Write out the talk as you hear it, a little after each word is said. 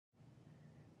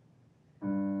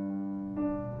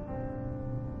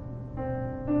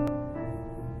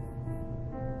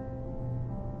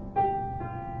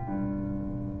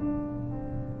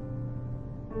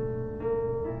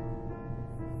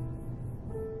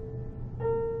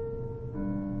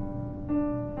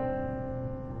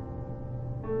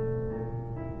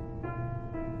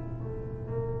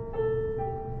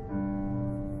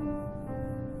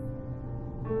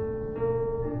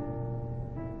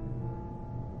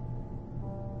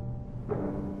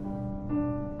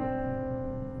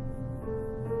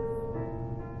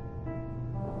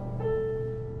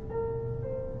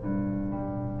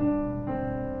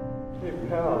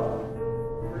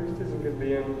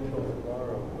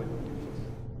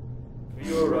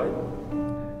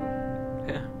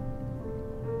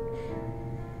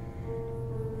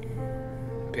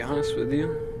honest with you,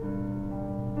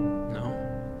 no.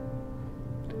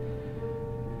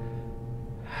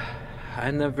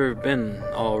 I've never been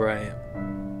alright.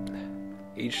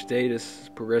 Each day this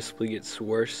progressively gets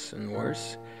worse and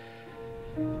worse.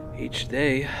 Each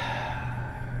day,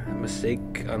 a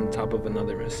mistake on top of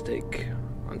another mistake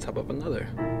on top of another.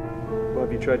 Well,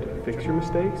 have you tried to fix your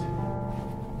mistakes?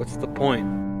 What's the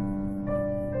point?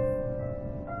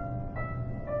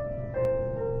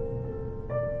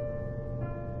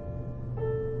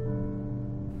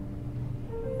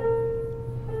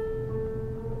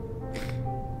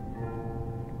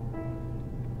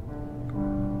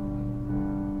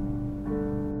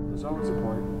 There's always a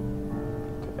point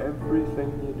to everything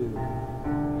you do.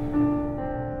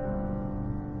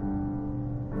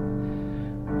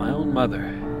 My own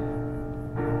mother.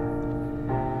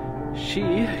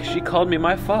 She called me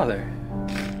my father.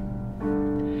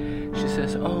 She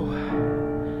says, "Oh,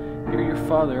 you're your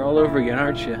father all over again,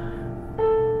 aren't you?"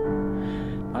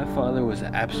 My father was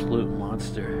an absolute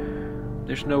monster.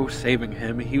 There's no saving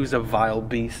him. He was a vile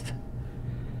beast.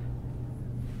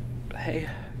 But hey,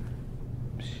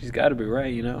 she's got to be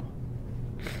right, you know.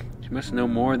 She must know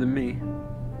more than me.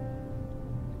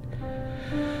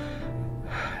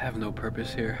 I have no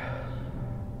purpose here.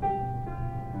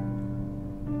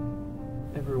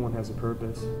 Everyone has a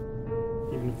purpose,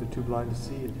 even if they're too blind to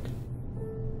see it.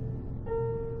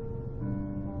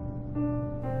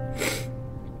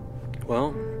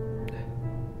 Well,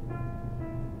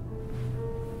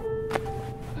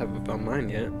 I haven't found mine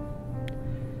yet.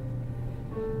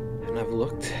 And I've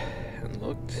looked and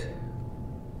looked.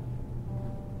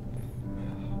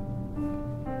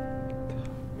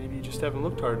 Maybe you just haven't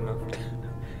looked hard enough.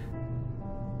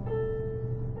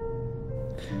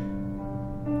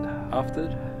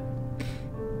 Often,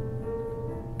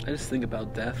 I just think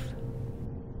about death.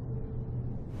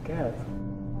 Death?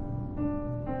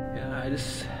 Yeah, I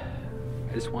just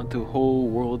want the whole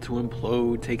world to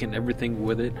implode, taking everything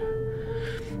with it.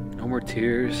 No more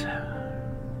tears.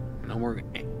 No more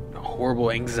horrible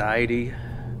anxiety.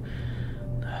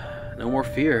 No more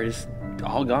fear. It's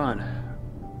all gone.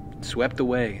 Swept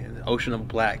away in the ocean of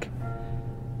black.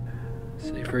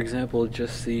 Say, for example,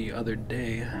 just the other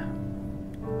day,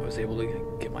 I was able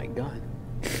to get my gun.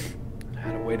 I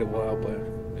had to wait a while, but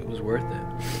it was worth it.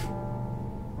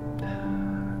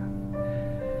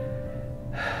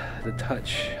 The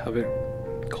touch of it,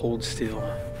 cold steel,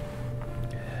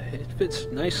 it fits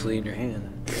nicely in your hand.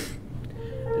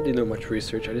 I didn't do much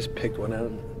research, I just picked one out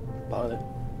and bought it.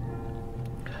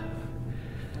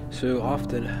 So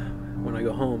often, when I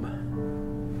go home,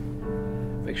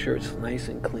 make sure it's nice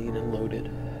and clean and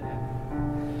loaded.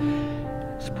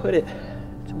 Just put it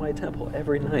to my temple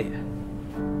every night.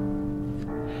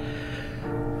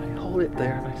 I hold it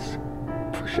there and I just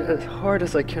push it as hard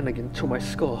as I can into my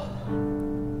skull.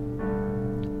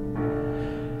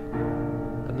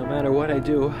 And no matter what I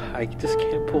do, I just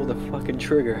can't pull the fucking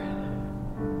trigger.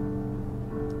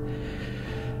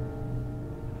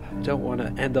 I don't want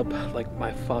to end up like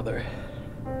my father.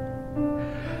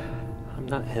 I'm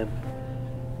not him.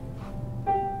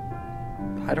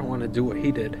 I don't want to do what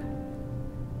he did.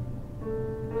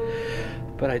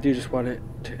 But I do just want it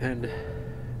to end.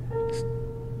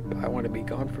 I want to be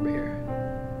gone from here.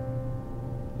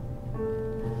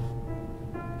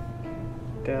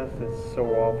 Death is so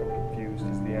often confused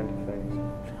as the end of things.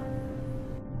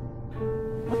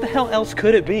 What the hell else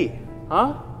could it be?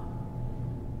 Huh?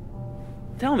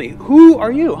 Tell me, who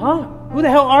are you, huh? Who the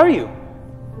hell are you?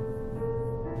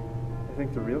 I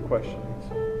think the real question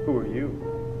is, who are you?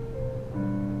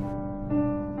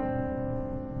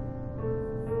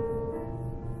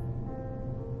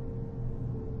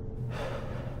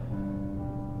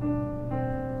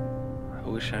 I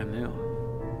wish I knew.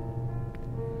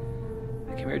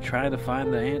 I came here trying to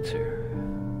find the answer.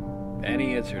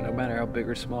 Any answer, no matter how big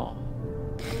or small.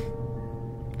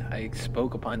 I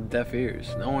spoke upon deaf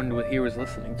ears. No one here was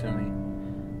listening to me.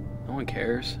 No one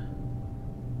cares.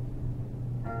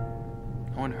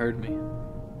 No one heard me.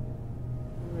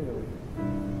 Really?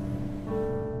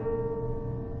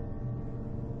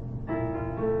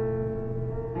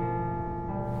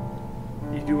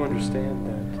 You do understand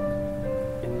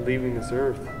that in leaving this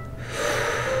earth,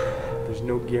 there's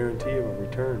no guarantee of a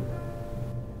return.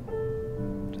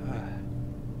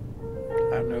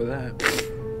 I know that.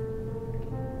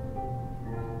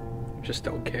 Just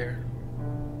don't care.